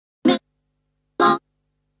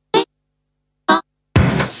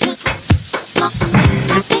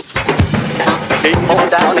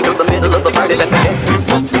to the middle of the party said,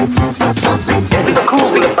 getting the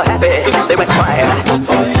cool feeling for happy, they went quiet.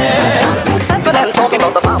 Dancing and talking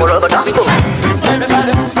about the power of the gospel.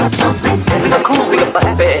 Getting the cool feeling for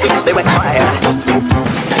happy, they went quiet.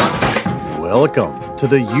 Welcome to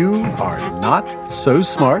the You Are Not So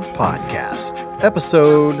Smart podcast,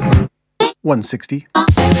 episode 160.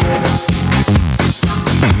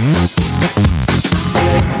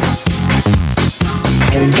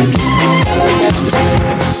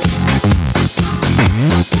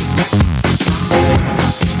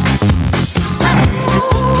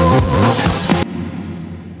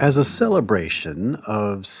 As a celebration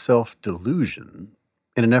of self-delusion,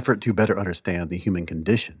 in an effort to better understand the human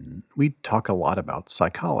condition, we talk a lot about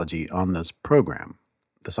psychology on this program.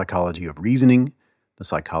 The psychology of reasoning, the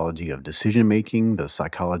psychology of decision-making, the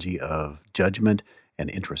psychology of judgment and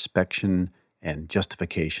introspection and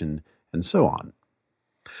justification, and so on.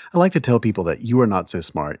 I like to tell people that You Are Not So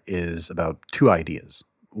Smart is about two ideas.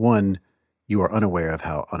 One, you are unaware of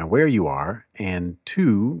how unaware you are, and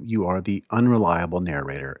two, you are the unreliable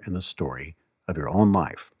narrator in the story of your own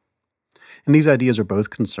life. And these ideas are both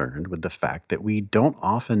concerned with the fact that we don't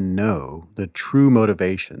often know the true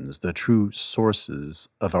motivations, the true sources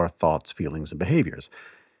of our thoughts, feelings, and behaviors.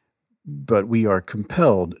 But we are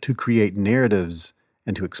compelled to create narratives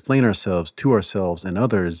and to explain ourselves to ourselves and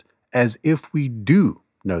others as if we do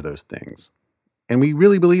know those things. And we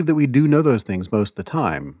really believe that we do know those things most of the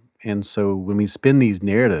time. And so when we spin these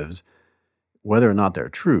narratives, whether or not they're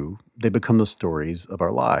true, they become the stories of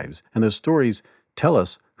our lives. And those stories tell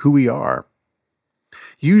us who we are.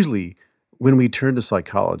 Usually, when we turn to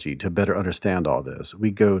psychology to better understand all this,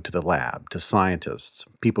 we go to the lab, to scientists,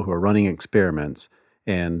 people who are running experiments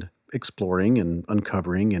and exploring and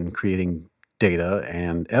uncovering and creating data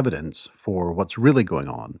and evidence for what's really going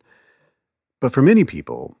on. But for many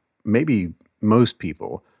people, maybe most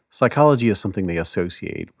people, psychology is something they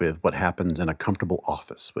associate with what happens in a comfortable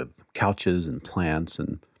office with couches and plants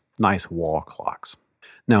and nice wall clocks.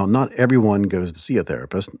 Now, not everyone goes to see a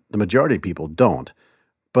therapist. The majority of people don't.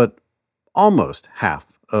 But almost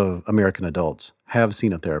half of American adults have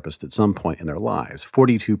seen a therapist at some point in their lives,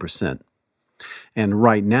 42%. And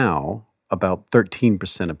right now, about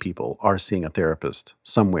 13% of people are seeing a therapist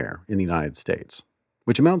somewhere in the United States,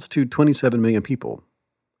 which amounts to 27 million people.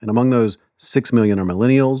 And among those, 6 million are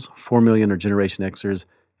millennials, 4 million are Generation Xers,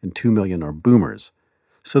 and 2 million are boomers.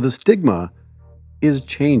 So the stigma is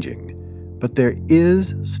changing, but there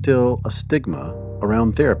is still a stigma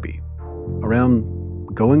around therapy, around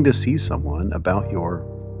going to see someone about your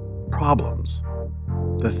problems,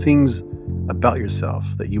 the things about yourself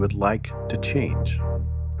that you would like to change.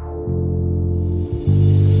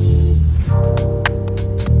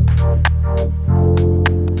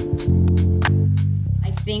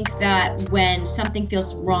 I think that when something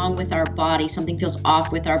feels wrong with our body, something feels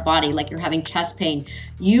off with our body, like you're having chest pain,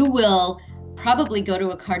 you will probably go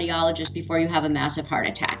to a cardiologist before you have a massive heart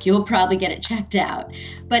attack. You'll probably get it checked out.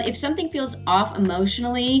 But if something feels off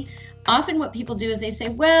emotionally, often what people do is they say,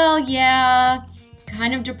 well, yeah,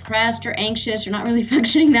 kind of depressed or anxious, or not really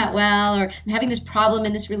functioning that well, or I'm having this problem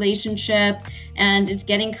in this relationship and it's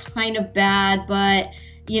getting kind of bad, but,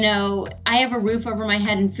 I have a roof over my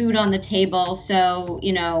head and food on the table, so,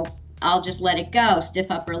 I'll just let it go, stiff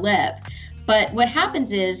upper lip. But what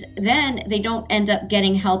happens is then they don't end up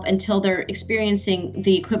getting help until they're experiencing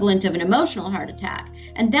the equivalent of an emotional heart attack.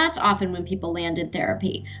 And that's often when people land in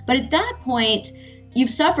therapy. But at that point, you've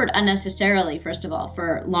suffered unnecessarily, first of all,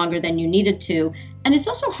 for longer than you needed to. And it's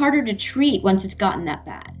also harder to treat once it's gotten that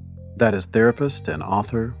bad. That is therapist and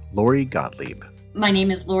author Lori Gottlieb. My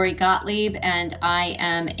name is Lori Gottlieb, and I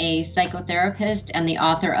am a psychotherapist and the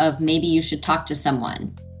author of Maybe You Should Talk to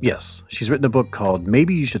Someone. Yes, she's written a book called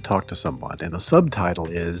Maybe You Should Talk to Someone, and the subtitle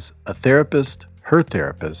is A Therapist, Her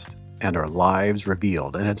Therapist, and Our Lives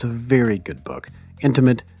Revealed. And it's a very good book,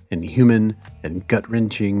 intimate and human and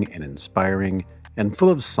gut-wrenching and inspiring and full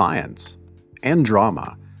of science and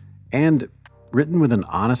drama and written with an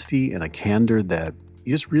honesty and a candor that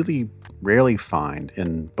you just really rarely find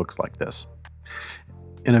in books like this.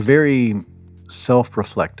 In a very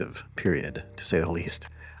self-reflective period, to say the least,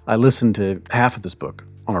 I listened to half of this book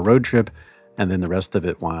on a road trip, and then the rest of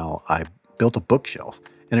it while I built a bookshelf.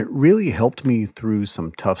 And it really helped me through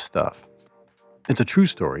some tough stuff. It's a true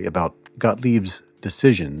story about Gottlieb's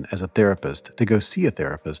decision as a therapist to go see a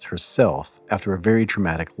therapist herself after a very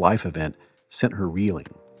traumatic life event sent her reeling.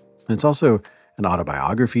 And it's also an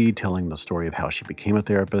autobiography telling the story of how she became a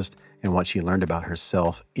therapist and what she learned about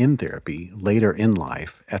herself in therapy later in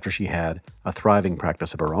life after she had a thriving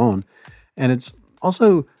practice of her own. And it's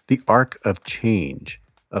also the arc of change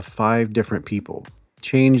of 5 different people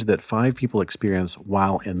change that 5 people experience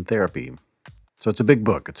while in therapy. So it's a big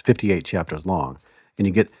book. It's 58 chapters long. And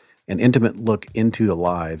you get an intimate look into the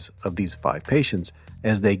lives of these 5 patients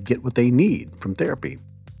as they get what they need from therapy.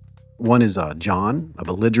 One is John, a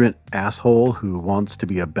belligerent asshole who wants to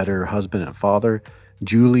be a better husband and father.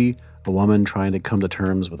 Julie, a woman trying to come to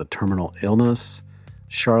terms with a terminal illness.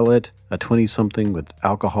 Charlotte, a 20-something with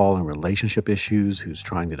alcohol and relationship issues who's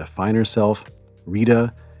trying to define herself.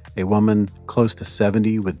 Rita, a woman close to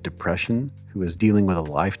 70 with depression who is dealing with a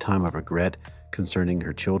lifetime of regret concerning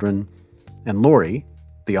her children. And Lori,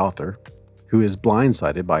 the author, who is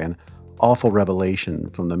blindsided by an awful revelation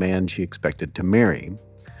from the man she expected to marry,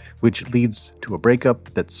 which leads to a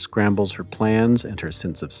breakup that scrambles her plans and her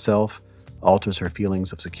sense of self, alters her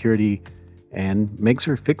feelings of security, and makes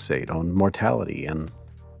her fixate on mortality and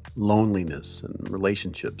loneliness and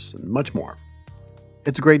relationships and much more.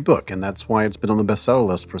 It's a great book, and that's why it's been on the bestseller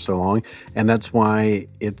list for so long, and that's why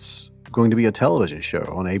it's going to be a television show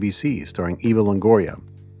on ABC starring Eva Longoria.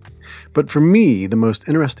 But for me, the most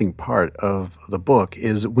interesting part of the book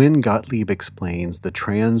is when Gottlieb explains the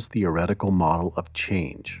trans-theoretical model of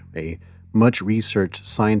change, a much-researched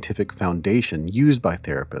scientific foundation used by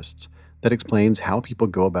therapists that explains how people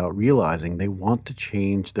go about realizing they want to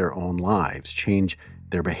change their own lives, change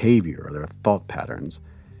their behavior or their thought patterns.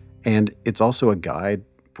 And it's also a guide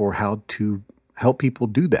for how to help people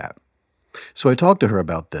do that. So I talked to her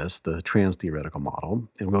about this, the trans-theoretical model,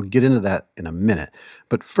 and we'll get into that in a minute.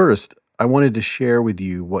 But first, I wanted to share with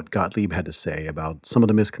you what Gottlieb had to say about some of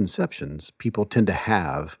the misconceptions people tend to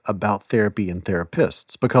have about therapy and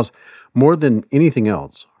therapists, because more than anything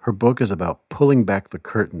else, her book is about pulling back the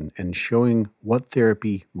curtain and showing what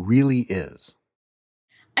therapy really is.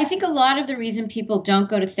 I think a lot of the reason people don't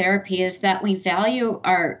go to therapy is that we value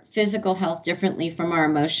our physical health differently from our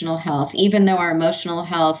emotional health, even though our emotional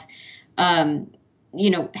health,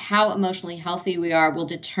 how emotionally healthy we are will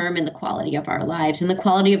determine the quality of our lives and the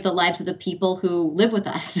quality of the lives of the people who live with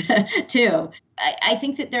us too. I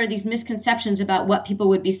think that there are these misconceptions about what people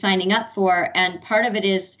would be signing up for. And part of it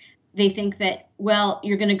is they think that, well,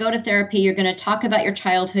 you're going to go to therapy, you're going to talk about your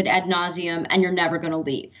childhood ad nauseum, and you're never going to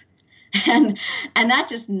leave. And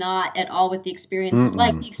that's just not at all what the experience is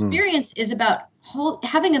like. The experience is about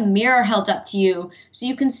having a mirror held up to you so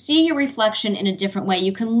you can see your reflection in a different way.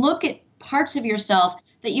 You can look at parts of yourself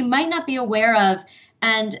that you might not be aware of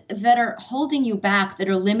and that are holding you back, that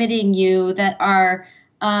are limiting you, that are,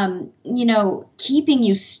 keeping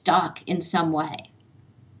you stuck in some way.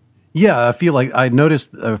 Yeah, I feel like I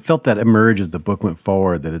felt that emerge as the book went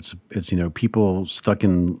forward, that it's people stuck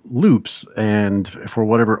in loops and for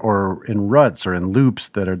whatever, or in ruts or in loops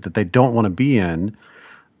that they don't want to be in.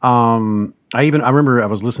 I remember I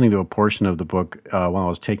was listening to a portion of the book while I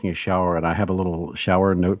was taking a shower, and I have a little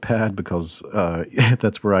shower notepad because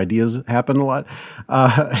that's where ideas happen a lot.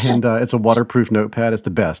 And it's a waterproof notepad. It's the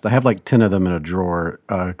best. I have like 10 of them in a drawer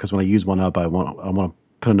because when I use one up, I want to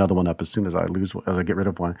put another one up as soon as I get rid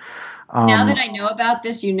of one. Now that I know about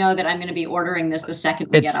this, you know that I'm going to be ordering this the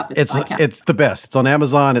second we get off this podcast. It's the best. It's on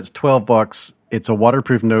Amazon. It's $12. It's a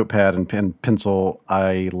waterproof notepad and pencil.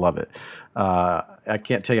 I love it. I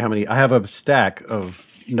can't tell you how many. I have a stack of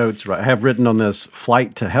notes. Right, I have written on this: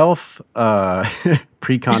 flight to health,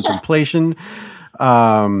 pre-contemplation,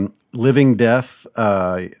 living death.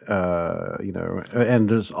 And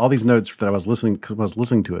there's all these notes that I was listening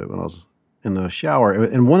to it when I was in the shower.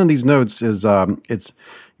 And one of these notes is you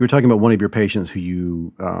were talking about one of your patients who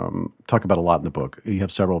you talk about a lot in the book. You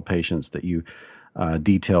have several patients that you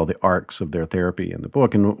detail the arcs of their therapy in the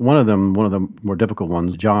book, and one of the more difficult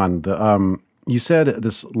ones, John. You said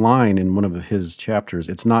this line in one of his chapters.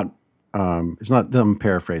 It's not. I'm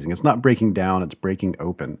paraphrasing. It's not breaking down. It's breaking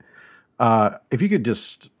open. If you could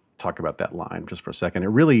just talk about that line just for a second. It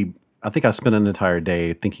really. I think I spent an entire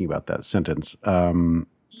day thinking about that sentence. And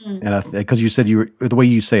because you said the way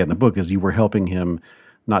you say it in the book is you were helping him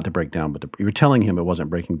not to break down, but you were telling him it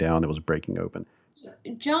wasn't breaking down, it was breaking open.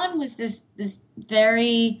 John was this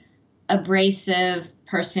very abrasive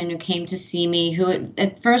person who came to see me, who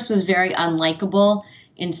at first was very unlikable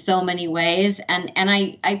in so many ways. And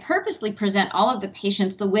I purposely present all of the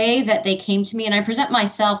patients the way that they came to me, and I present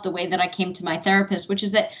myself the way that I came to my therapist, which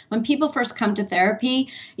is that when people first come to therapy,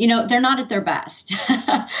 they're not at their best.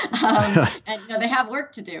 And they have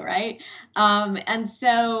work to do, right? And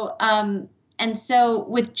so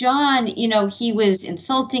with John, he was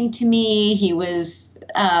insulting to me. He was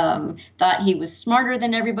thought he was smarter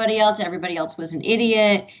than everybody else. Everybody else was an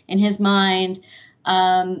idiot in his mind.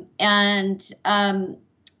 I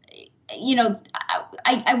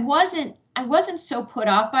wasn't so put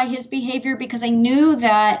off by his behavior because I knew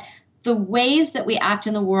that the ways that we act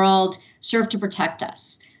in the world serve to protect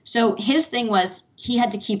us. So his thing was he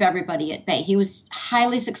had to keep everybody at bay. He was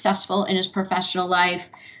highly successful in his professional life.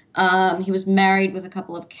 He was married with a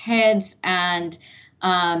couple of kids and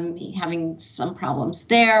having some problems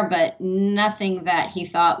there, but nothing that he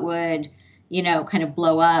thought would, kind of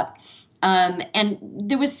blow up. And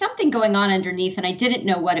there was something going on underneath, and I didn't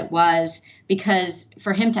know what it was, because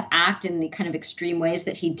for him to act in the kind of extreme ways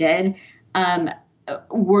that he did,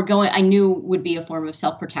 I knew would be a form of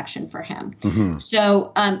self-protection for him. Mm-hmm.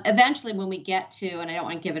 So eventually when we get to, and I don't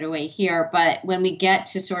want to give it away here, but when we get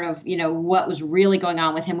to sort of, what was really going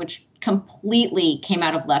on with him, which completely came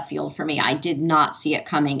out of left field for me. I did not see it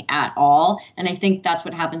coming at all. And I think that's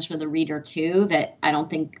what happens for the reader too, that I don't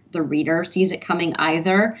think the reader sees it coming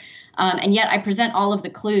either. And yet I present all of the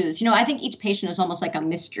clues. I think each patient is almost like a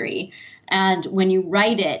mystery. And when you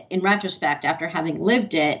write it in retrospect, after having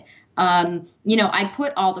lived it, I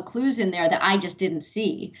put all the clues in there that I just didn't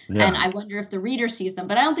see. Yeah. And I wonder if the reader sees them,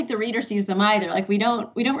 but I don't think the reader sees them either. Like we don't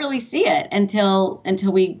really see it until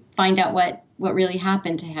we find out what really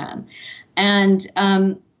happened to him. And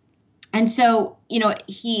so,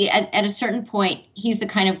 he, at a certain point, he's the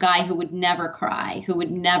kind of guy who would never cry, who would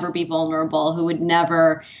never be vulnerable, who would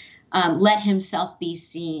never let himself be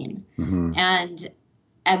seen. Mm-hmm. And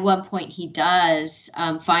at one point he does,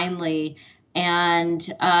 finally. And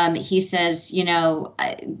he says,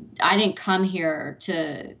 I didn't come here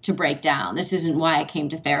to break down. This isn't why I came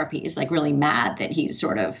to therapy. He's like really mad that he's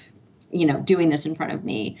sort of, doing this in front of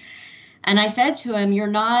me. And I said to him, you're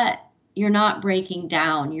not breaking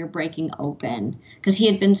down, you're breaking open, because he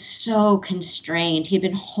had been so constrained. He had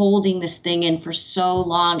been holding this thing in for so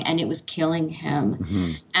long, and it was killing him.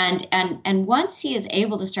 Mm-hmm. And once he is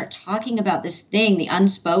able to start talking about this thing, the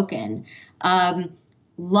unspoken,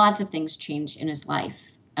 lots of things change in his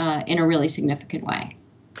life in a really significant way.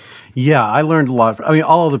 Yeah, I learned a lot. I mean,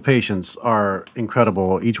 all of the patients are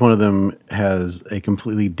incredible. Each one of them has a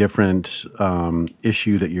completely different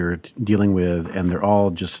issue that you're dealing with, and they're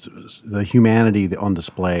all just the humanity on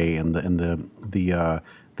display, and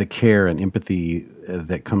the care and empathy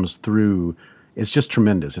that comes through. It's just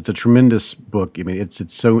tremendous. It's a tremendous book. I mean,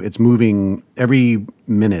 it's moving. Every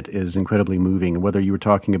minute is incredibly moving. Whether you were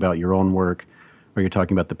talking about your own work, or you're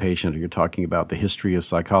talking about the patient, or you're talking about the history of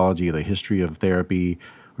psychology, the history of therapy,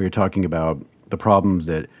 or you're talking about the problems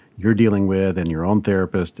that you're dealing with and your own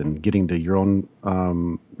therapist and getting to your own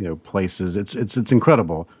places. It's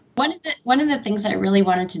incredible. One of the things I really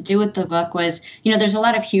wanted to do with the book was, there's a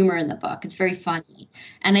lot of humor in the book. It's very funny.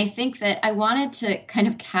 And I think that I wanted to kind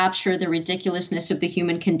of capture the ridiculousness of the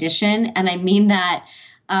human condition. And I mean that,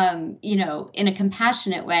 in a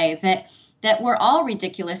compassionate way, that we're all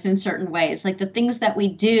ridiculous in certain ways, like the things that we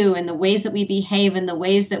do and the ways that we behave and the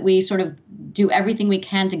ways that we sort of do everything we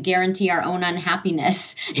can to guarantee our own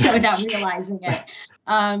unhappiness, without realizing it.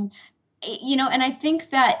 And I think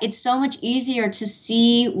that it's so much easier to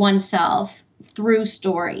see oneself through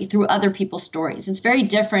other people's stories. It's very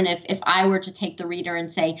different if I were to take the reader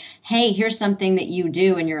and say, hey, here's something that you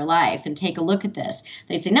do in your life and take a look at this.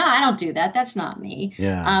 They'd say, no, I don't do that. That's not me.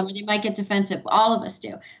 Yeah. And they might get defensive. All of us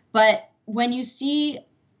do. But when you see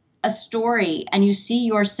a story and you see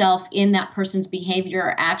yourself in that person's behavior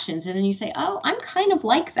or actions, and then you say, oh, I'm kind of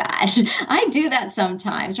like that. I do that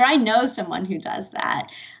sometimes, or I know someone who does that.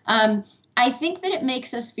 I think that it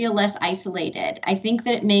makes us feel less isolated. I think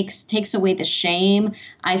that it takes away the shame.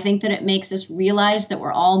 I think that it makes us realize that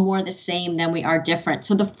we're all more the same than we are different.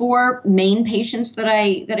 So the 4 main patients that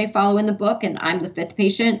I follow in the book, and I'm the 5th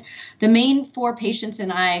patient, the main 4 patients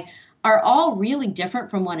and I are all really different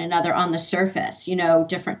from one another on the surface,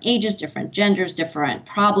 different ages, different genders, different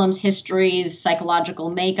problems, histories, psychological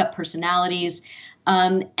makeup, personalities.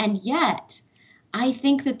 And yet, I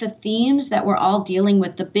think that the themes that we're all dealing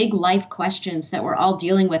with, the big life questions that we're all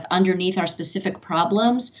dealing with underneath our specific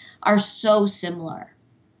problems, are so similar.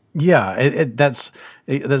 Yeah, that's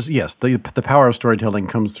yes. The power of storytelling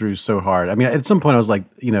comes through so hard. I mean, at some point I was like,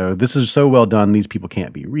 this is so well done. These people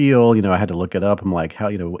can't be real. I had to look it up. I'm like, how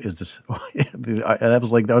is this? I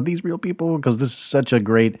was like, are these real people? Because this is such a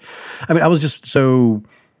great. I mean, I was just so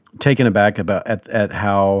taken aback at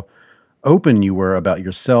how open you were about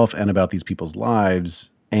yourself and about these people's lives.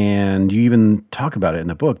 And you even talk about it in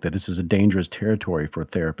the book that this is a dangerous territory for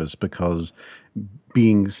therapists, because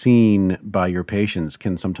being seen by your patients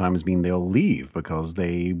can sometimes mean they'll leave because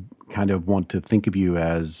they kind of want to think of you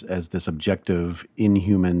as this objective,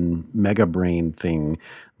 inhuman mega brain thing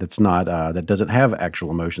that's not that doesn't have actual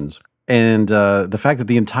emotions. And the fact that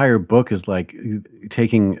the entire book is like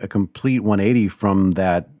taking a complete 180 from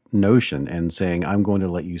that notion and saying, I'm going to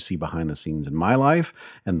let you see behind the scenes in my life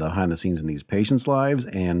and behind the scenes in these patients' lives.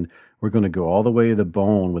 And we're going to go all the way to the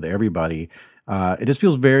bone with everybody. It just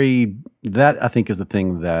feels that I think is the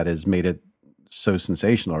thing that has made it so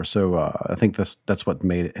sensational, or so I think that's what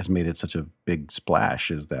has made it such a big splash,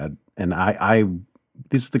 is that. And I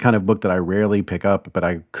this is the kind of book that I rarely pick up, but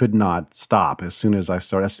I could not stop as soon as I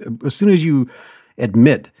start. As soon as you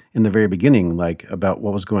admit in the very beginning, like, about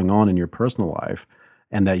what was going on in your personal life,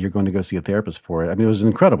 and that you're going to go see a therapist for it. I mean, it was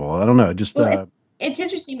incredible. I don't know, just Well, it's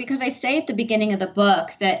interesting because I say at the beginning of the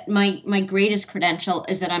book that my greatest credential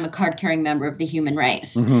is that I'm a card-carrying member of the human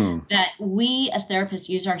race. That we as therapists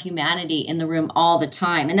use our humanity in the room all the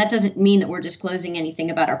time. And that doesn't mean that we're disclosing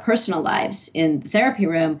anything about our personal lives in the therapy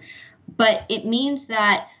room, but it means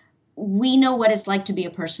that we know what it's like to be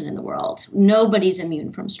a person in the world. Nobody's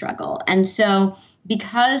immune from struggle. And so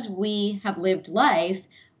because we have lived life,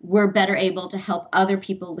 we're better able to help other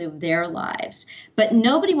people live their lives. But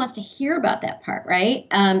nobody wants to hear about that part, right?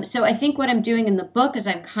 So I think what I'm doing in the book is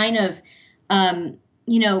I'm kind of,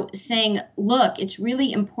 saying, look, it's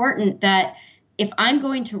really important that if I'm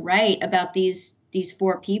going to write about these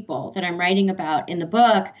 4 people that I'm writing about in the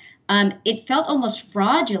book, it felt almost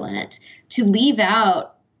fraudulent to leave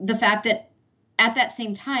out the fact that at that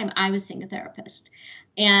same time I was seeing a therapist.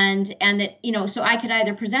 And that, so I could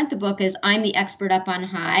either present the book as I'm the expert up on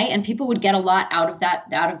high, and people would get a lot out of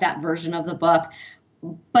that version of the book.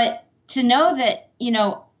 But to know that,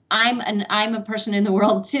 I'm a person in the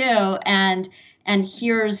world too. And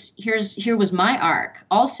here was my arc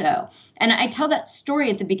also. And I tell that story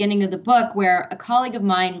at the beginning of the book where a colleague of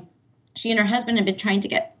mine, she and her husband had been trying to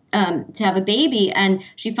get to have a baby, and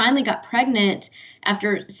she finally got pregnant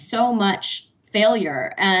after so much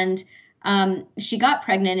failure. And she got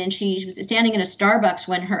pregnant, and she was standing in a Starbucks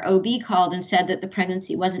when her OB called and said that the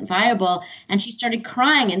pregnancy wasn't viable. And she started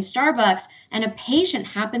crying in Starbucks, and a patient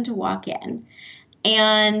happened to walk in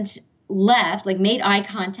and left, like made eye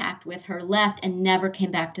contact with her, left, and never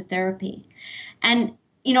came back to therapy. And,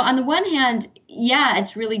 on the one hand, yeah,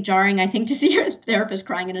 it's really jarring, I think, to see your therapist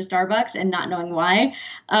crying in a Starbucks and not knowing why.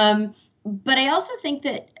 But I also think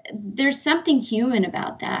that there's something human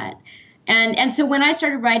about that. And so when I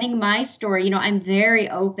started writing my story, I'm very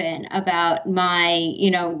open about my,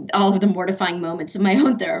 all of the mortifying moments of my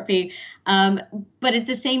own therapy. But at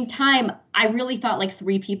the same time, I really thought like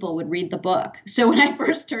 3 people would read the book. So when I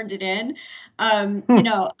first turned it in,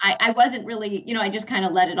 I wasn't really, I just kind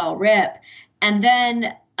of let it all rip. And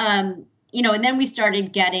then, and then we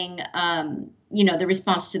started getting, the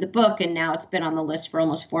response to the book. And now it's been on the list for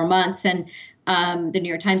almost 4 months, and the New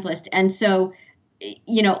York Times list. And so,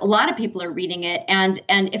 a lot of people are reading it. And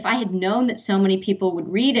if I had known that so many people would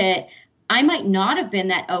read it, I might not have been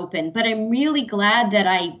that open. But I'm really glad that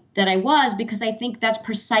I was, because I think that's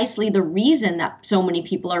precisely the reason that so many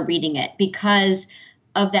people are reading it, because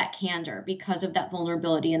of that candor, because of that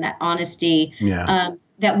vulnerability and that honesty. Yeah.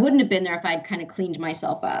 That wouldn't have been there if I'd kind of cleaned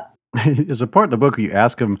myself up. There's a part in the book where you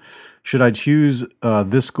ask him, should I choose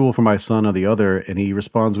this school for my son or the other? And he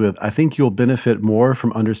responds with, I think you'll benefit more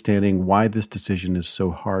from understanding why this decision is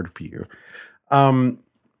so hard for you.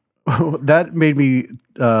 That made me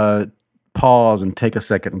pause and take a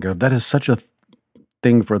second and go, that is such a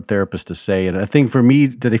thing for a therapist to say. And I think for me,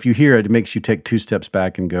 that if you hear it, it makes you take 2 steps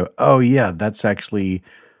back and go, oh yeah, that's actually,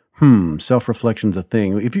 self-reflection's a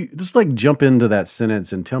thing. If you just like jump into that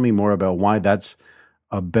sentence and tell me more about why that's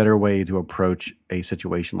a better way to approach a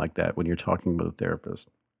situation like that when you're talking with a therapist.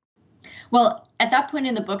 Well, at that point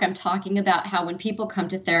in the book, I'm talking about how when people come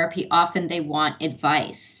to therapy, often they want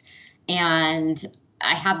advice. And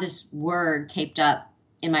I have this word taped up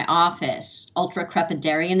in my office,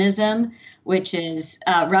 ultracrepidarianism, which is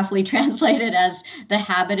roughly translated as the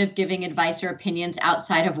habit of giving advice or opinions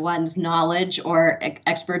outside of one's knowledge or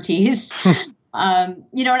expertise. And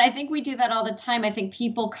I think we do that all the time. I think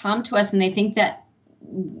people come to us and they think that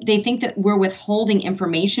we're withholding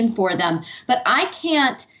information for them, but I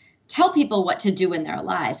can't tell people what to do in their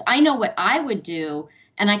lives. I know what I would do,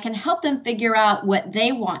 and I can help them figure out what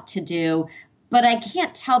they want to do, but I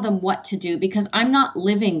can't tell them what to do because I'm not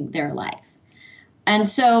living their life. And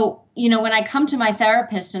so, when I come to my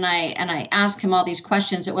therapist and I ask him all these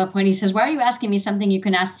questions, at one point he says, why are you asking me something you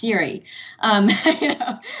can ask Siri?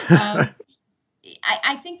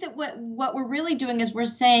 I think that what we're really doing is we're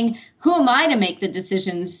saying, who am I to make the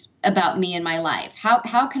decisions about me and my life?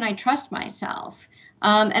 How can I trust myself?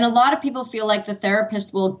 And a lot of people feel like the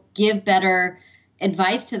therapist will give better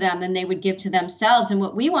advice to them than they would give to themselves. And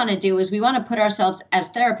what we want to do is we want to put ourselves,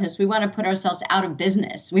 as therapists, we want to put ourselves out of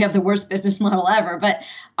business. We have the worst business model ever, but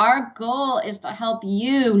our goal is to help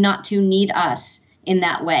you not to need us in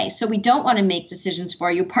that way. So we don't want to make decisions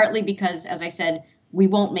for you, partly because, as I said, we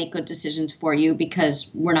won't make good decisions for you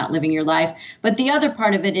because we're not living your life. But the other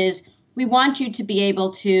part of it is we want you to be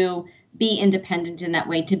able to be independent in that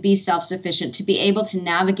way, to be self-sufficient, to be able to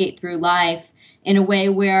navigate through life in a way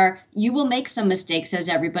where you will make some mistakes, as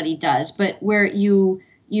everybody does, but where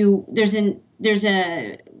there's an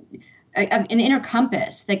inner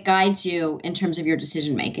compass that guides you in terms of your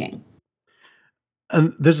decision making.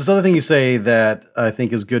 And there's this other thing you say that I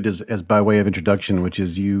think is good as by way of introduction, which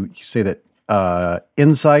is you say that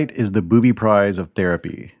insight is the booby prize of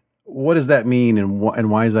therapy. What does that mean, and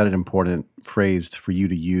why is that an important phrase for you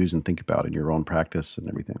to use and think about in your own practice and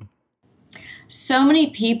everything? So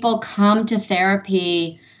many people come to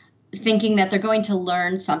therapy thinking that they're going to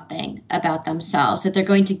learn something about themselves, that they're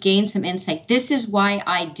going to gain some insight. This is why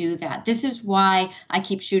I do that. This is why I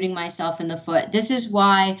keep shooting myself in the foot. This is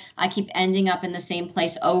why I keep ending up in the same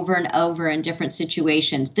place over and over in different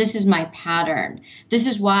situations. This is my pattern. This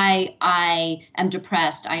is why I am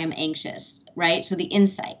depressed. I am anxious, right? So the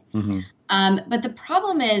insight. But the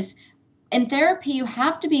problem is, in therapy, you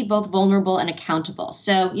have to be both vulnerable and accountable.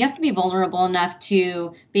 So you have to be vulnerable enough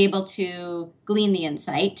to be able to glean the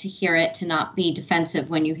insight, to hear it, to not be defensive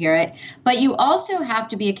when you hear it. But you also have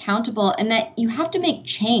to be accountable in that you have to make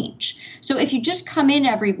change. So if you just come in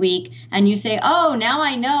every week and you say, oh, now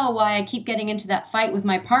I know why I keep getting into that fight with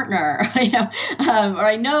my partner, or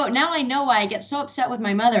I know why I get so upset with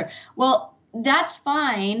my mother. Well, that's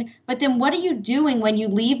fine. But then what are you doing when you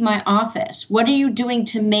leave my office? What are you doing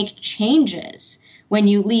to make changes when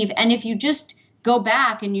you leave? And if you just go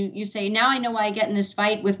back and you say, now I know why I get in this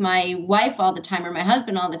fight with my wife all the time or my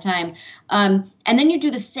husband all the time. And then you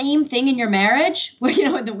do the same thing in your marriage,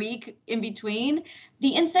 in the week in between, the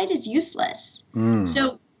insight is useless.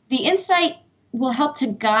 So the insight will help to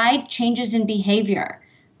guide changes in behavior,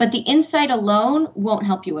 but the insight alone won't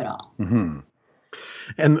help you at all.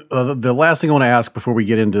 And the last thing I want to ask before we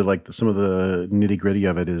get into some of the nitty gritty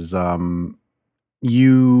of it is,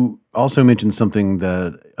 you also mentioned something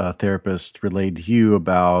that a therapist relayed to you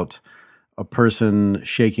about a person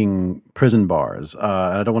shaking prison bars.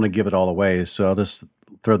 I don't want to give it all away, so I'll just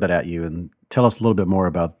throw that at you and tell us a little bit more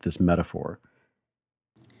about this metaphor.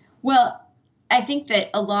 Well, I think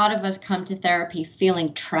that a lot of us come to therapy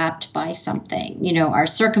feeling trapped by something, our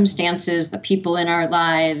circumstances, the people in our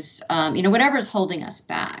lives, whatever's holding us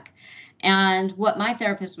back. And what my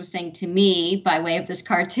therapist was saying to me by way of this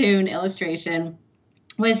cartoon illustration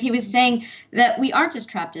was he was saying that we aren't as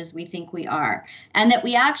trapped as we think we are, and that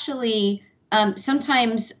we actually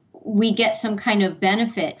sometimes we get some kind of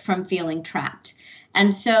benefit from feeling trapped.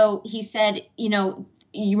 And so he said,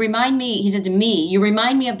 you remind me, he said to me, you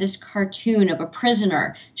remind me of this cartoon of a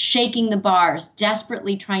prisoner shaking the bars,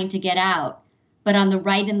 desperately trying to get out. But on the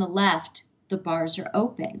right and the left, the bars are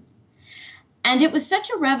open. And it was such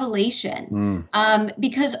a revelation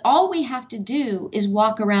because all we have to do is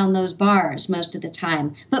walk around those bars most of the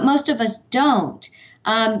time. But most of us don't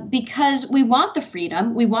because we want the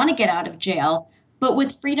freedom. We want to get out of jail. But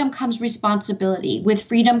with freedom comes responsibility. With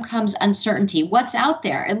freedom comes uncertainty. What's out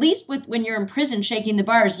there? At least when you're in prison shaking the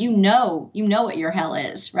bars, you know what your hell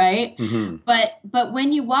is, right? But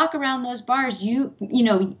when you walk around those bars,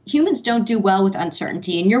 humans don't do well with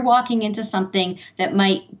uncertainty, and you're walking into something that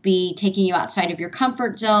might be taking you outside of your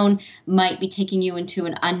comfort zone, might be taking you into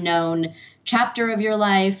an unknown chapter of your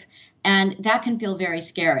life, and that can feel very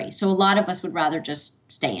scary. So a lot of us would rather just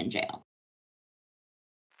stay in jail.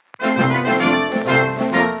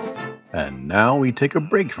 And now we take a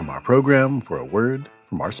break from our program for a word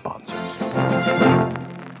from our sponsors.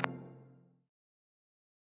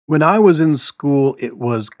 When I was in school, it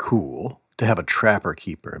was cool to have a Trapper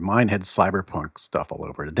Keeper. Mine had cyberpunk stuff all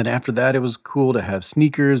over it. Then after that, it was cool to have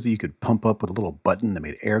sneakers that you could pump up with a little button that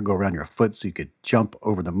made air go around your foot so you could jump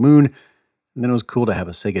over the moon. And then it was cool to have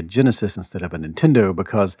a Sega Genesis instead of a Nintendo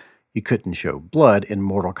because you couldn't show blood in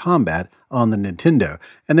Mortal Kombat on the Nintendo.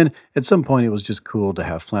 And then at some point, it was just cool to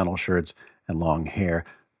have flannel shirts and long hair.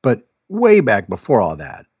 But way back before all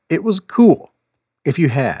that, it was cool if you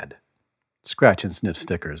had scratch and sniff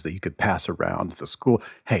stickers that you could pass around the school.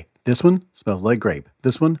 Hey, this one smells like grape.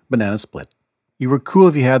 This one, banana split. You were cool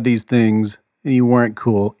if you had these things, and you weren't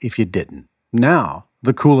cool if you didn't. Now,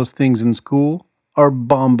 the coolest things in school are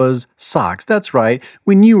Bombas socks. That's right.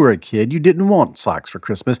 When you were a kid, you didn't want socks for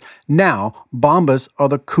Christmas. Now, Bombas are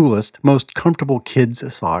the coolest, most comfortable kids'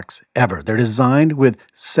 socks ever. They're designed with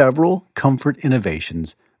several comfort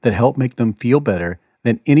innovations that help make them feel better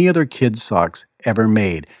than any other kids' socks ever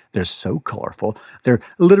made. They're so colorful. They're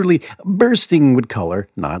literally bursting with color,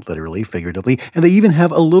 not literally, figuratively, and they even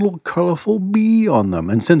have a little colorful bee on them.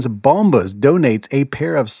 And since Bombas donates a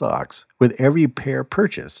pair of socks with every pair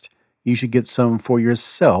purchased, you should get some for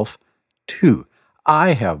yourself, too.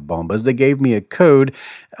 I have Bombas. They gave me a code.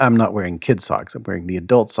 I'm not wearing kid socks. I'm wearing the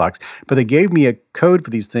adult socks. But they gave me a code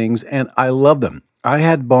for these things, and I love them. I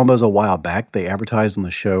had Bombas a while back. They advertised on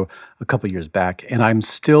the show a couple years back, and I'm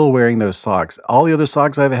still wearing those socks. All the other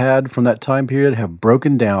socks I've had from that time period have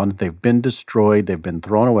broken down. They've been destroyed. They've been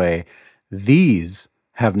thrown away. These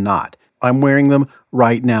have not. I'm wearing them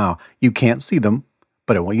right now. You can't see them,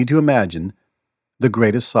 but I want you to imagine the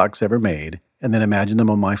greatest socks ever made, and then imagine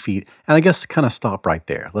them on my feet. And I guess kind of stop right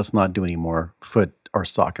there. Let's not do any more foot or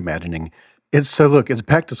sock imagining. It's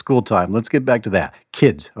back to school time. Let's get back to that.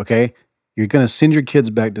 Kids, okay? You're going to send your kids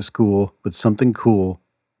back to school with something cool.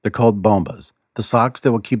 They're called Bombas, the socks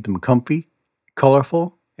that will keep them comfy,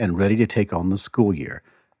 colorful, and ready to take on the school year.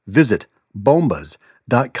 Visit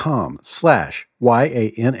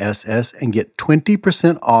bombas.com/YANSS and get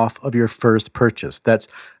 20% off of your first purchase. That's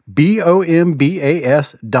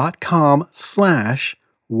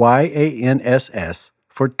bombas.com/YANSS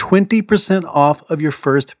for 20% off of your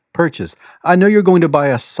first purchase. I know you're going to buy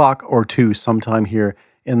a sock or two sometime here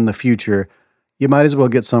in the future. You might as well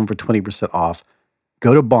get some for 20% off.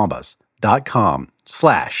 Go to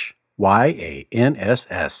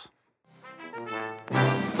bombas.com/YANSS.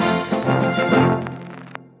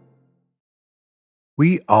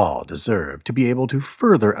 We all deserve to be able to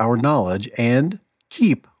further our knowledge and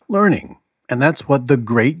keep learning. And that's what the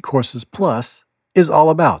Great Courses Plus is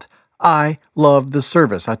all about. I love the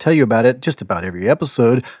service. I tell you about it just about every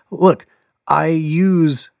episode. Look, I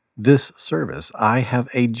use this service. I have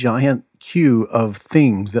a giant queue of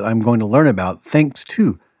things that I'm going to learn about thanks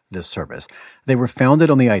to this service. They were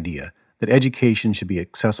founded on the idea that education should be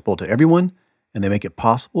accessible to everyone, and they make it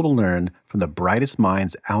possible to learn from the brightest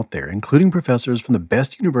minds out there, including professors from the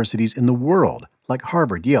best universities in the world, like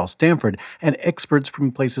Harvard, Yale, Stanford, and experts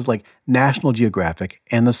from places like National Geographic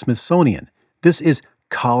and the Smithsonian. This is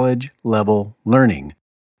college-level learning,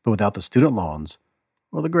 but without the student loans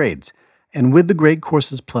or the grades. And with the Great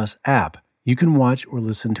Courses Plus app, you can watch or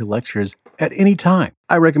listen to lectures at any time.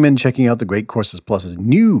 I recommend checking out the Great Courses Plus's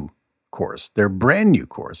new course, their brand new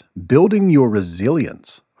course, Building Your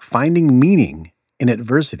Resilience, Finding Meaning in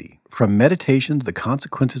Adversity, from meditation to the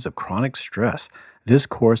consequences of chronic stress. This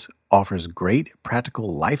course offers great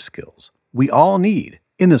practical life skills we all need.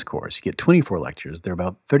 In this course, you get 24 lectures. They're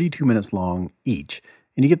about 32 minutes long each.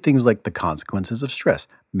 And you get things like the consequences of stress,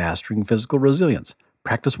 mastering physical resilience.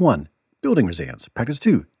 Practice 1, building resilience. Practice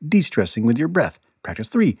 2, de-stressing with your breath. Practice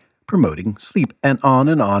 3, promoting sleep. And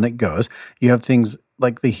on it goes. You have things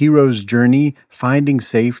like the hero's journey, finding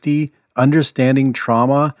safety, understanding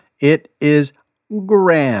trauma. It is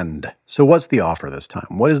grand. So what's the offer this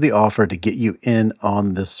time? What is the offer to get you in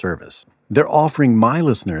on this service? They're offering my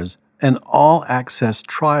listeners an all-access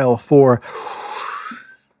trial for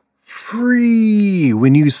free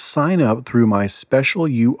when you sign up through my special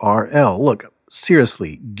URL. Look,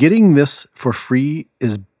 seriously, getting this for free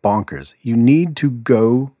is bonkers. You need to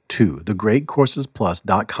go to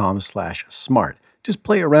thegreatcoursesplus.com/smart. Just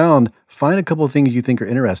play around, find a couple of things you think are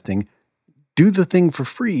interesting, do the thing for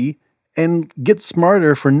free, and get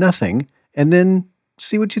smarter for nothing, and then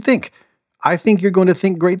see what you think. I think you're going to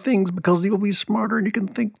think great things because you'll be smarter and you can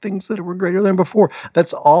think things that were greater than before.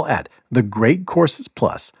 That's all at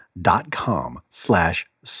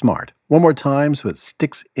thegreatcoursesplus.com/smart. One more time so it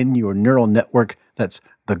sticks in your neural network. That's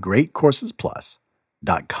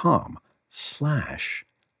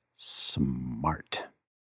thegreatcoursesplus.com/smart.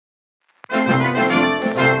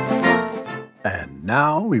 And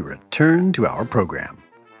now we return to our program.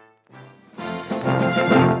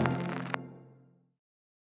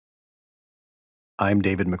 I'm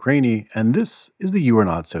David McRaney, and this is the You Are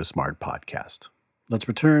Not So Smart podcast. Let's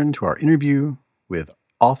return to our interview with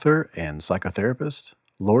author and psychotherapist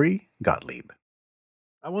Lori Gottlieb.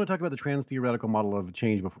 I want to talk about the trans-theoretical model of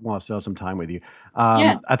change while I still have some time with you.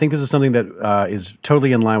 I think this is something that is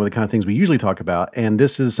totally in line with the kind of things we usually talk about, and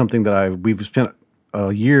this is something that we've spent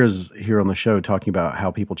years here on the show talking about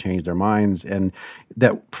how people change their minds, and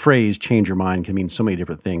that phrase "change your mind" can mean so many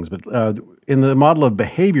different things. But in the model of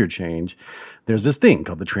behavior change, there's this thing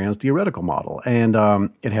called the trans-theoretical model, and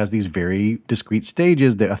it has these very discrete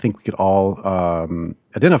stages that I think we could all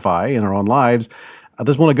identify in our own lives. I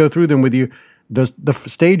just want to go through them with you. The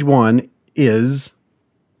stage 1 is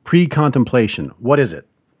pre-contemplation. What is it?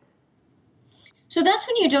 So that's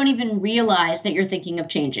when you don't even realize that you're thinking of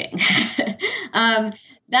changing.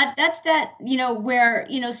 That's that, where,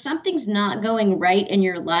 something's not going right in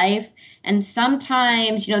your life. And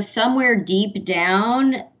sometimes, somewhere deep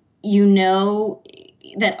down, you know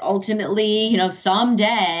that ultimately,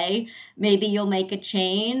 someday maybe you'll make a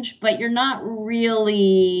change, but you're not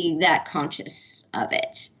really that conscious of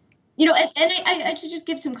it. And I should just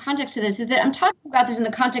give some context to this, is that I'm talking about this in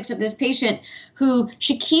the context of this patient who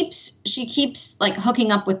she keeps like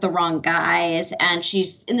hooking up with the wrong guys, and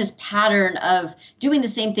she's in this pattern of doing the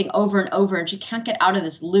same thing over and over, and she can't get out of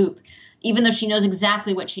this loop, even though she knows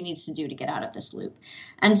exactly what she needs to do to get out of this loop.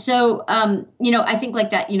 And so, I think like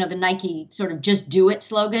that, the Nike sort of just do it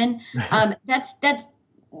slogan, that's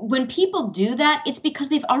when people do that, it's because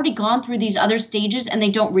they've already gone through these other stages and they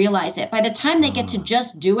don't realize it. By the time they get to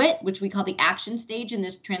just do it, which we call the action stage in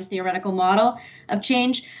this trans-theoretical model of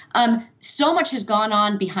change, so much has gone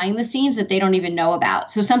on behind the scenes that they don't even know about.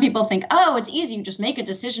 So some people think, oh, it's easy. You just make a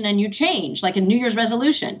decision and you change, like a New Year's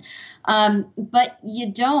resolution. But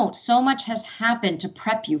you don't. So much has happened to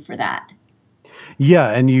prep you for that. Yeah,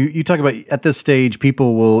 and you talk about at this stage,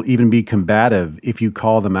 people will even be combative if you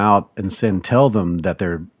call them out and tell them that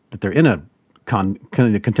they're in a kind of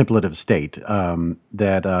contemplative state. And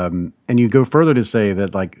you go further to say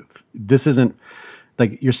that like this isn't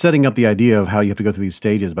like you're setting up the idea of how you have to go through these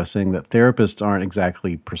stages by saying that therapists aren't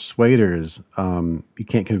exactly persuaders. You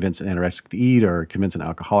can't convince an anorexic to eat or convince an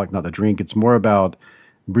alcoholic not to drink. It's more about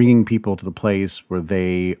bringing people to the place where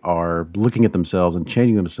they are looking at themselves and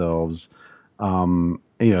changing themselves.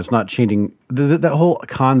 It's not changing that whole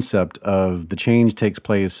concept of the change takes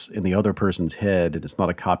place in the other person's head, and it's not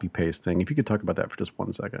a copy paste thing. If you could talk about that for just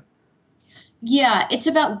 1 second. Yeah, it's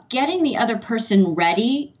about getting the other person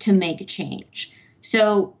ready to make a change.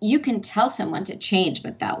 So you can tell someone to change,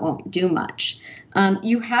 but that won't do much.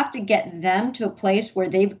 You have to get them to a place where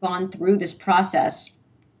they've gone through this process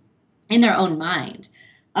in their own mind.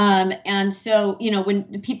 And so,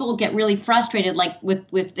 when people get really frustrated, like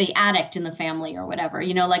with the addict in the family or whatever,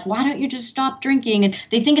 like, why don't you just stop drinking? And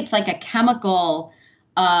they think it's like a chemical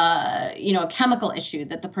issue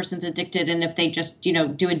that the person's addicted. And if they just, do a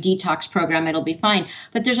detox program, it'll be fine.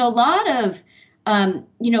 But there's a lot of,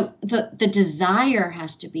 the desire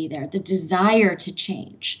has to be there, the desire to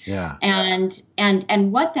change. Yeah.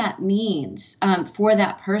 And what that means, for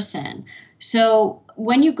that person. So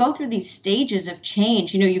when you go through these stages of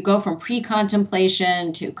change, you go from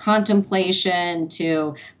pre-contemplation to contemplation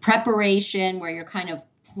to preparation, where you're kind of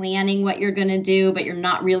planning what you're going to do, but you're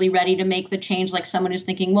not really ready to make the change. Like someone who's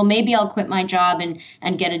thinking, well, maybe I'll quit my job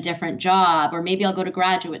and get a different job, or maybe I'll go to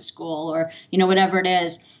graduate school, or, whatever it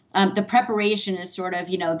is. The preparation is sort of,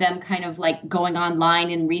 them kind of like going online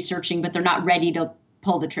and researching, but they're not ready to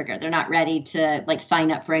pull the trigger. They're not ready to like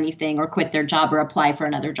sign up for anything or quit their job or apply for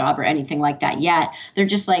another job or anything like that yet. They're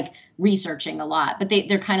just like researching a lot, but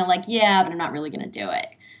they're kind of like, yeah, but I'm not really going to do it.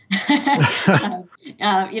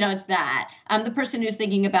 It's that. The person who's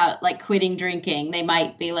thinking about like quitting drinking, they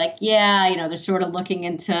might be like, yeah, they're sort of looking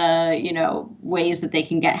into, ways that they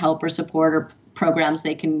can get help or support or programs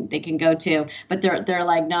they can go to, but they're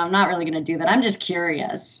like, no, I'm not really going to do that. I'm just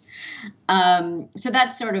curious. So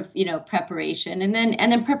that's sort of, preparation. And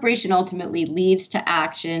then preparation ultimately leads to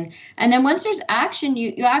action. And then once there's action,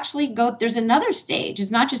 you actually go, there's another stage.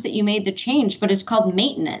 It's not just that you made the change, but it's called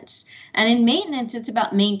maintenance. And in maintenance, it's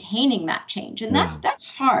about maintaining that change. And that's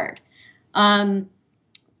hard.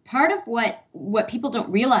 Part of what people don't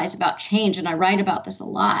realize about change, and I write about this a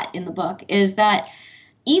lot in the book, is that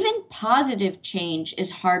even positive change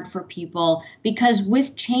is hard for people because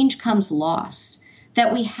with change comes loss.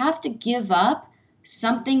 That we have to give up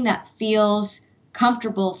something that feels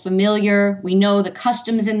comfortable, familiar. We know the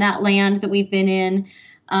customs in that land that we've been in.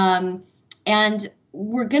 And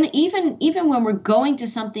we're going to, even when we're going to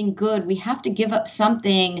something good, we have to give up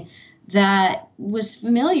something that was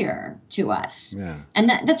familiar to us. Yeah. And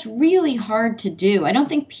that's really hard to do. I don't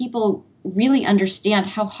think people really understand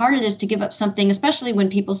how hard it is to give up something, especially when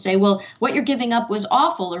people say, well, what you're giving up was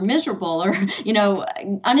awful or miserable or,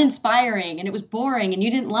 uninspiring, and it was boring and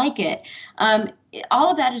you didn't like it.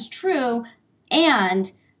 All of that is true.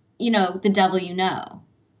 And, the devil,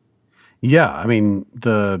 Yeah. I mean,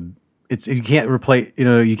 you can't replace,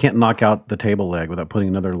 you can't knock out the table leg without putting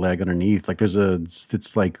another leg underneath. Like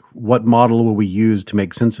it's like, what model will we use to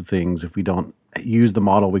make sense of things if we don't use the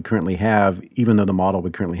model we currently have, even though the model we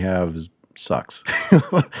currently have sucks.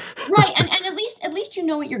 Right. And at least you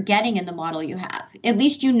know what you're getting in the model you have. At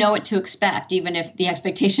least you know what to expect, even if the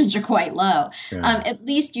expectations are quite low. Yeah. At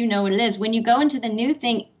least you know what it is. When you go into the new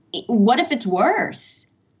thing, what if it's worse?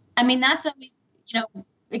 I mean, that's always,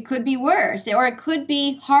 it could be worse, or it could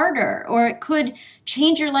be harder, or it could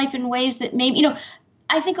change your life in ways that maybe,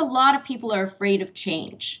 I think a lot of people are afraid of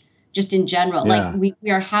change, just in general. Like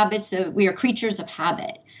Yeah. we are creatures of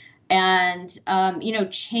habit. And,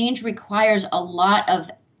 change requires a lot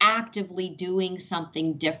of actively doing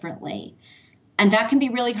something differently. And that can be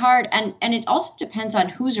really hard. And it also depends on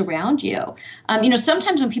who's around you.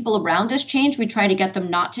 Sometimes when people around us change, we try to get them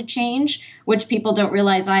not to change, which people don't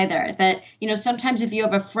realize either. That, sometimes if you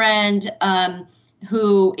have a friend,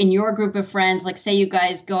 who in your group of friends, like say you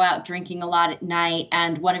guys go out drinking a lot at night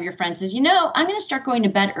and one of your friends says, I'm going to start going to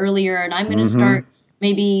bed earlier and I'm going to start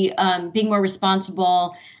maybe being more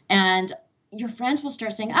responsible. And your friends will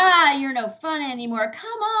start saying, you're no fun anymore.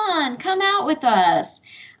 Come on, come out with us.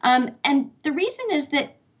 And the reason is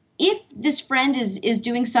that if this friend is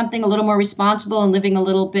doing something a little more responsible and living a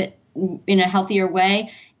little bit in a healthier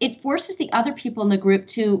way, it forces the other people in the group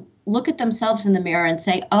to look at themselves in the mirror and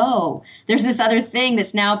say, oh, there's this other thing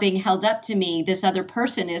that's now being held up to me. This other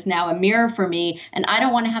person is now a mirror for me. And I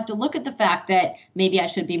don't want to have to look at the fact that maybe I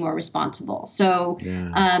should be more responsible. So,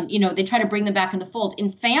 they try to bring them back in the fold.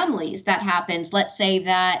 In families, that happens. Let's say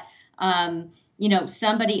that,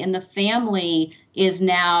 somebody in the family is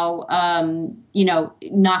now,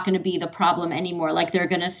 not going to be the problem anymore. Like they're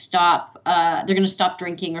going to stop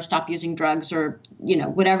drinking or stop using drugs or,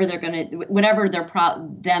 whatever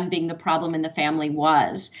them being the problem in the family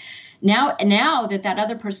was. Now that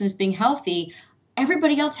other person is being healthy,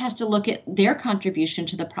 everybody else has to look at their contribution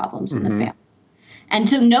to the problems in the family. And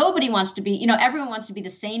so nobody wants to be, everyone wants to be the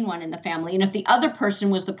sane one in the family. And if the other person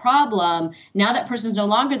was the problem, now that person's no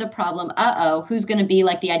longer the problem. Who's going to be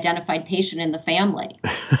like the identified patient in the family?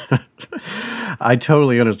 I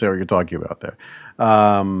totally understand what you're talking about there.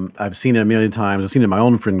 I've seen it a million times. I've seen it in my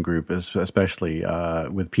own friend group, especially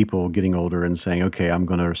with people getting older and saying, okay, I'm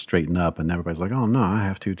going to straighten up. And everybody's like, oh, no, I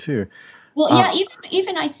have to too. Well, yeah,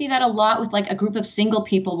 even I see that a lot with like a group of single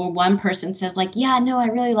people where one person says like, yeah, no, I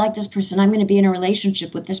really like this person. I'm going to be in a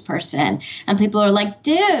relationship with this person. And people are like,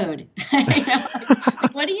 dude, like,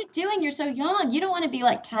 what are you doing? You're so young. You don't want to be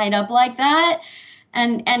like tied up like that.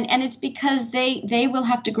 And it's because they will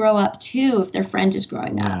have to grow up too if their friend is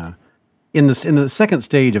growing up. In the second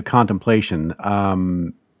stage of contemplation,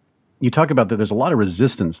 you talk about that there's a lot of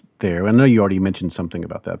resistance there. I know you already mentioned something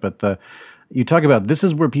about that, but you talk about this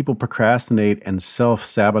is where people procrastinate and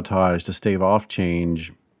self-sabotage to stave off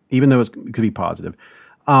change, even though it could be positive.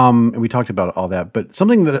 And we talked about all that, but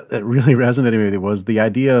something that really resonated with me was the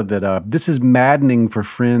idea that this is maddening for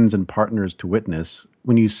friends and partners to witness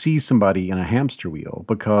when you see somebody in a hamster wheel,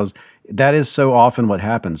 because that is so often what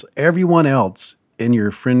happens. Everyone else in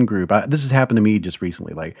your friend group, this has happened to me just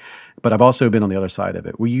recently, but I've also been on the other side of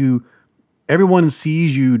it, where everyone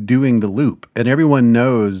sees you doing the loop and everyone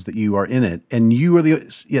knows that you are in it. And you are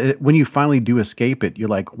when you finally do escape it, you're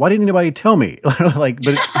like, why didn't anybody tell me? Like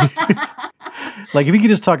if you could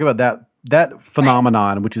just talk about that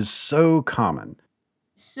phenomenon, right, which is so common.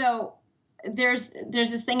 So there's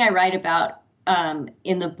this thing I write about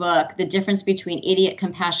in the book, the difference between idiot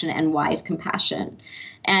compassion and wise compassion.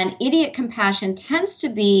 And idiot compassion tends to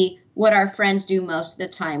be what our friends do most of the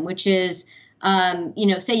time, which is,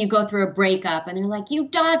 say you go through a breakup and they're like, you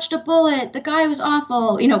dodged a bullet, the guy was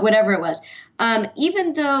awful, whatever it was.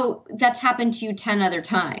 Even though that's happened to you 10 other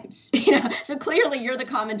times, so clearly you're the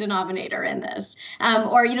common denominator in this.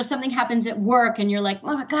 Or, something happens at work and you're like,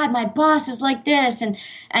 oh my God, my boss is like this. And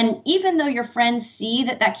even though your friends see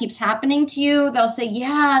that keeps happening to you, they'll say,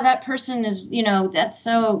 yeah, that person is,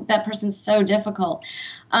 that person's so difficult.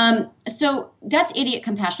 So that's idiot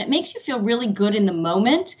compassion. It makes you feel really good in the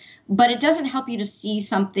moment, but it doesn't help you to see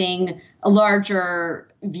a larger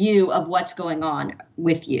view of what's going on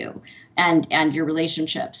with you and your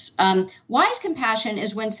relationships. Wise compassion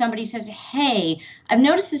is when somebody says, hey, I've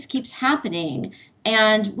noticed this keeps happening,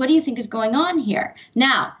 and what do you think is going on here?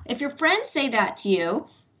 Now, if your friends say that to you,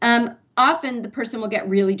 often the person will get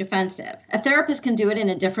really defensive. A therapist can do it in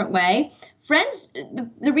a different way. Friends,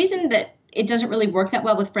 the reason that it doesn't really work that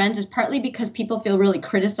well with friends is partly because people feel really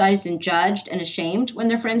criticized and judged and ashamed when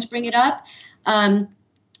their friends bring it up. And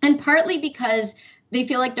partly because they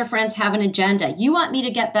feel like their friends have an agenda. You want me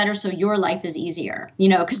to get better so your life is easier,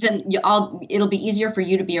 because then it'll be easier for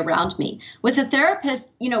you to be around me. With a therapist,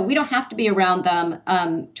 we don't have to be around them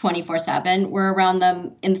 24/7. We're around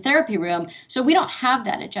them in the therapy room. So we don't have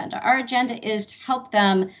that agenda. Our agenda is to help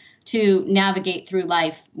them to navigate through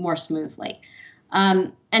life more smoothly.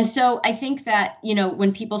 And so I think that,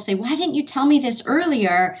 when people say, why didn't you tell me this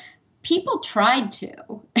earlier? people tried to,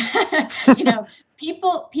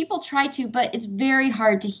 people try to, but it's very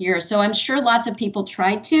hard to hear. So I'm sure lots of people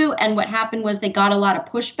tried to. And what happened was they got a lot of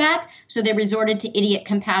pushback. So they resorted to idiot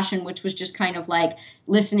compassion, which was just kind of like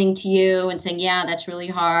listening to you and saying, yeah, that's really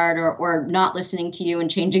hard, or not listening to you and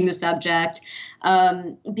changing the subject,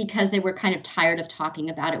 because they were kind of tired of talking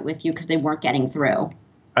about it with you because they weren't getting through.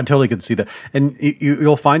 I totally could see that. And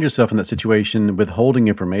you'll find yourself in that situation withholding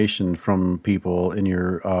information from people in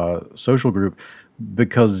your social group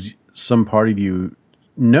because some part of you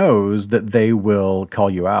knows that they will call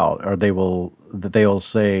you out, or they'll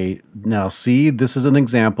say, now see, this is an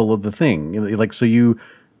example of the thing. Like, so you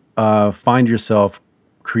find yourself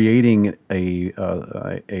creating a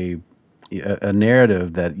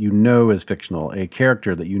narrative that you know is fictional, a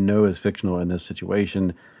character that you know is fictional in this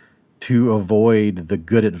situation, to avoid the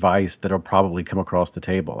good advice that'll probably come across the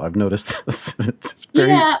table. I've noticed this. It's very...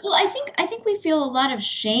 Yeah, well, I think we feel a lot of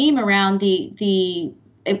shame around the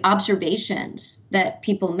observations that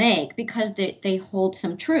people make because they hold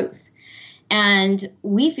some truth. And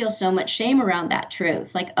we feel so much shame around that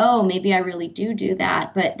truth. Like, oh, maybe I really do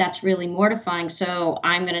that, but that's really mortifying. So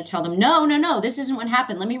I'm going to tell them, no, this isn't what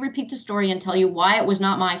happened. Let me repeat the story and tell you why it was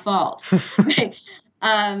not my fault. Right?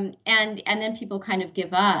 And then people kind of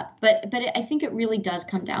give up. But I think it really does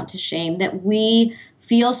come down to shame, that we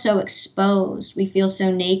feel so exposed. We feel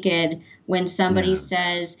so naked when somebody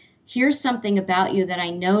says, here's something about you that I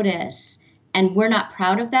notice, and we're not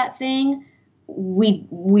proud of that thing.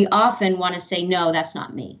 We often want to say, no, that's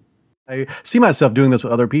not me. I see myself doing this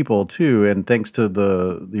with other people too. And thanks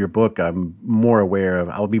to your book, I'm more aware of,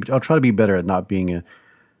 I'll try to be better at not being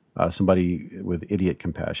somebody with idiot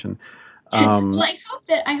compassion. Well,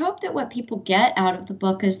 I hope that what people get out of the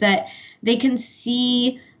book is that they can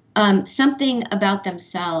see something about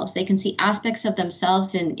themselves. They can see aspects of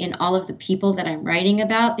themselves in all of the people that I'm writing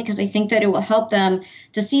about, because I think that it will help them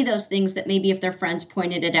to see those things that maybe if their friends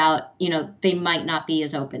pointed it out, they might not be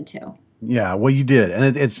as open to. Yeah, well, you did,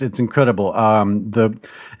 and it's incredible.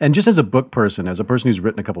 And just as a book person, as a person who's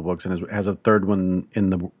written a couple books and has a third one in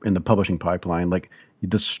the publishing pipeline, like,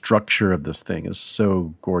 the structure of this thing is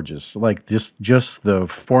so gorgeous. Like, just the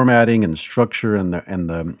formatting and structure and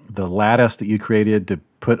the lattice that you created to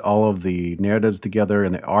put all of the narratives together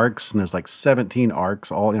and the arcs, and there's like 17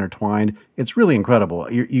 arcs all intertwined. It's really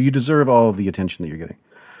incredible. You deserve all of the attention that you're getting.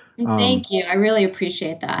 Thank you. I really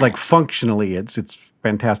appreciate that. Like, functionally, it's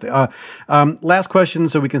fantastic. Last question,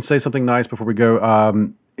 so we can say something nice before we go.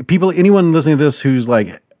 Anyone listening to this who's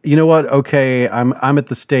like, you know what? Okay, I'm at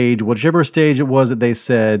the stage, whichever stage it was that they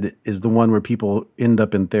said is the one where people end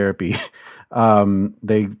up in therapy.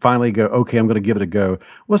 They finally go, okay, I'm going to give it a go.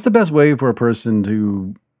 What's the best way for a person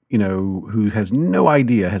to, who has no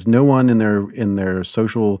idea, has no one in their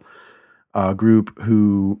social group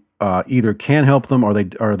who either can help them, or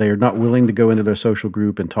they're not willing to go into their social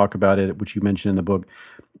group and talk about it, which you mentioned in the book.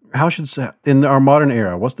 In our modern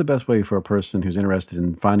era, what's the best way for a person who's interested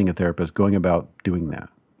in finding a therapist going about doing that?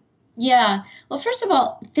 Yeah. Well, first of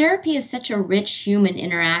all, therapy is such a rich human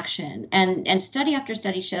interaction, and study after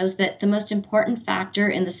study shows that the most important factor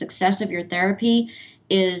in the success of your therapy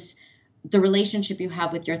is the relationship you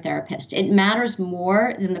have with your therapist. It matters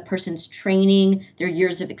more than the person's training, their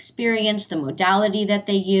years of experience, the modality that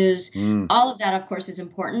they use. All of that, of course, is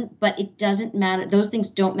important, but it doesn't matter. Those things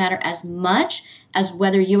don't matter as much as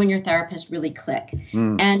whether you and your therapist really click.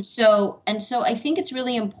 And so I think it's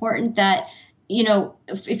really important that,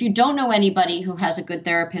 if you don't know anybody who has a good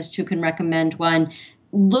therapist who can recommend one,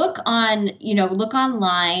 look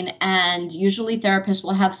online, and usually therapists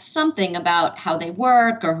will have something about how they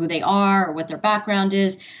work or who they are or what their background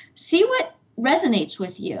is. See what resonates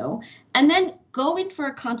with you, and then go in for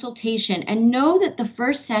a consultation, and know that the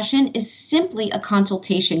first session is simply a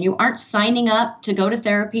consultation. You aren't signing up to go to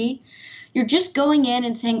therapy. You're just going in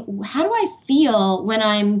and saying, how do I feel when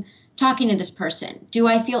I'm talking to this person? Do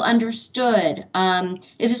I feel understood?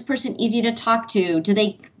 Is this person easy to talk to? Do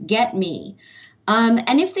they get me?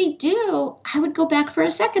 And if they do, I would go back for a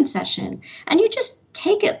second session. And you just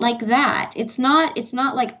take it like that. It's not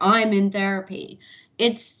like I'm in therapy.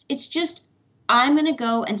 It's just, I'm going to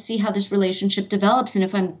go and see how this relationship develops. And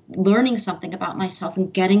if I'm learning something about myself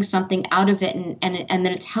and getting something out of it, and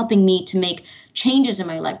that it's helping me to make changes in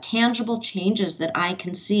my life, tangible changes that I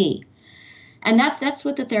can see. And that's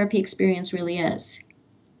what the therapy experience really is.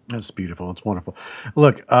 That's beautiful. It's wonderful.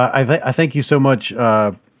 Look, I thank you so much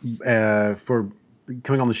for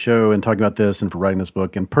coming on the show and talking about this and for writing this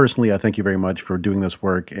book. And personally, I thank you very much for doing this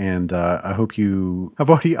work. And I hope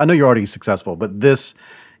I know you're already successful, but this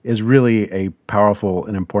is really a powerful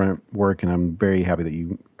and important work. And I'm very happy that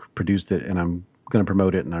you produced it. And I'm going to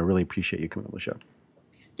promote it, and I really appreciate you coming on the show.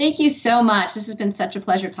 Thank you so much. This has been such a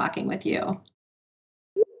pleasure talking with you.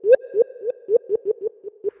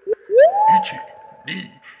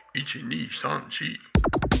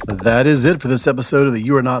 That is it for this episode of the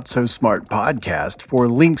You Are Not So Smart podcast. For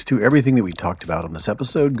links to everything that we talked about on this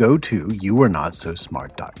episode, go to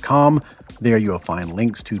youarenotsosmart.com. There you'll find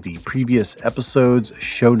links to the previous episodes,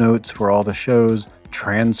 show notes for all the shows,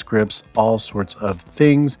 transcripts, all sorts of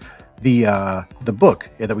things. The book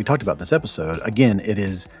that we talked about in this episode, again, it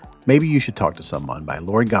is Maybe You Should Talk to Someone by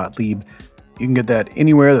Lori Gottlieb. You can get that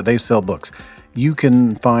anywhere that they sell books. You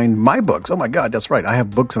can find my books. Oh my God, that's right. I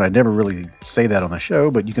have books and I never really say that on the show,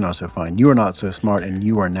 but you can also find You Are Not So Smart and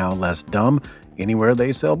You Are Now Less Dumb anywhere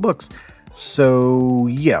they sell books. So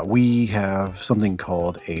yeah, we have something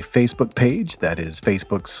called a Facebook page. That is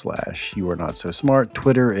Facebook/ You Are Not So Smart.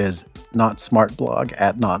 Twitter is Not Smart Blog,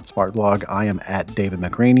 at Not Smart Blog. I am at David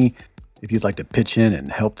McRaney. If you'd like to pitch in and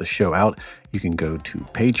help the show out, you can go to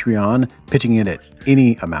Patreon. Pitching in at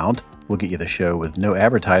any amount will get you the show with no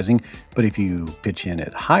advertising. But if you pitch in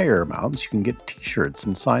at higher amounts, you can get t-shirts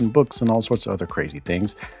and signed books and all sorts of other crazy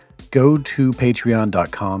things. Go to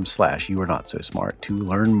patreon.com/You Are Not So Smart to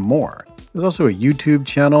learn more. There's also a YouTube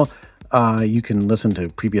channel. You can listen to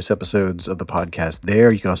previous episodes of the podcast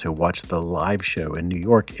there. You can also watch the live show in New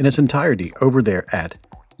York in its entirety over there at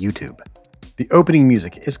YouTube. The opening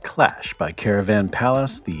music is Clash by Caravan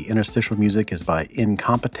Palace. The interstitial music is by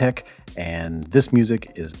Incompetech. And this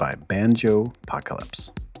music is by Banjo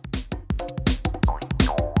Apocalypse.